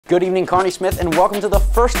Good evening, Carney Smith, and welcome to the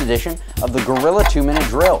first edition of the Gorilla 2-Minute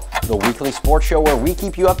Drill, the weekly sports show where we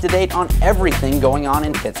keep you up to date on everything going on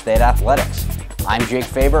in Pitt State athletics. I'm Jake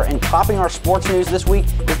Faber, and topping our sports news this week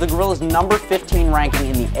is the Gorillas' number 15 ranking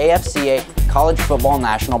in the AFCA College Football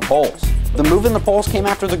National Polls. The move in the polls came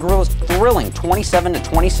after the Gorillas' thrilling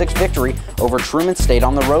 27-26 victory over Truman State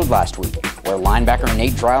on the road last week, where linebacker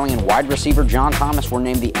Nate Dreiling and wide receiver John Thomas were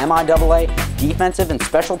named the MIAA Defensive and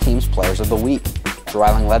Special Teams Players of the Week.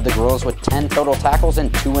 Dreiling led the Gorillas with 10 total tackles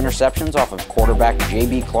and 2 interceptions off of quarterback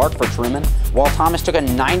J.B. Clark for Truman, while Thomas took a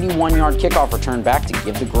 91-yard kickoff return back to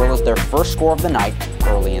give the Gorillas their first score of the night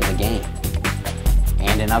early in the game.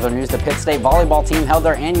 And in other news, the Pitt State volleyball team held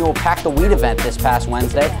their annual Pack the Wheat event this past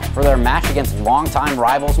Wednesday for their match against longtime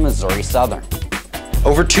rivals Missouri Southern.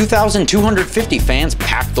 Over 2,250 fans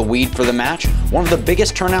packed the Wheat for the match, one of the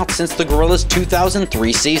biggest turnouts since the Gorillas'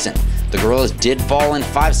 2003 season. The Gorillas did fall in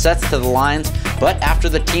 5 sets to the Lions, but after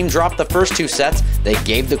the team dropped the first 2 sets, they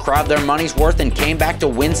gave the crowd their money's worth and came back to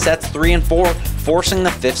win sets 3 and 4, forcing the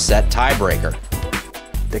 5th set tiebreaker.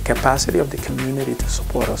 The capacity of the community to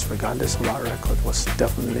support us regardless of our record was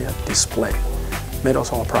definitely a display. Made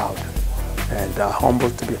us all proud and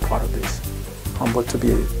humbled to be a part of this. Humbled to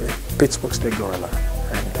be a Pittsburgh State Gorilla,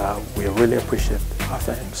 and we really appreciate our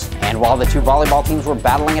fans. And while the 2 volleyball teams were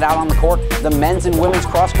battling it out on the court, the men's and women's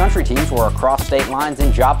cross-country teams were across state lines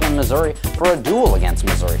in Joplin, Missouri for a duel against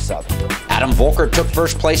Missouri Southern. Adam Volker took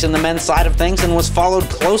first place in the men's side of things and was followed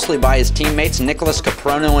closely by his teammates Nicholas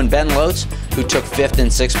Caprono and Ben Lotz, who took 5th and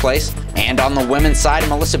 6th place. And on the women's side,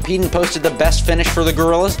 Melissa Peden posted the best finish for the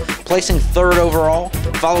Gorillas, placing 3rd overall,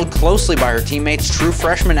 followed closely by her teammates true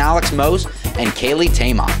freshman Alex Mose and Kaylee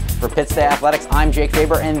Tamon. For Pitt State Athletics, I'm Jake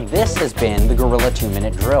Faber, and this has been the Gorilla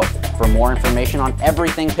 2-Minute Drill. For more information on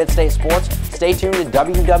everything Pitt State sports, stay tuned to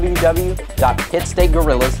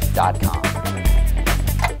www.pittstategorillas.com.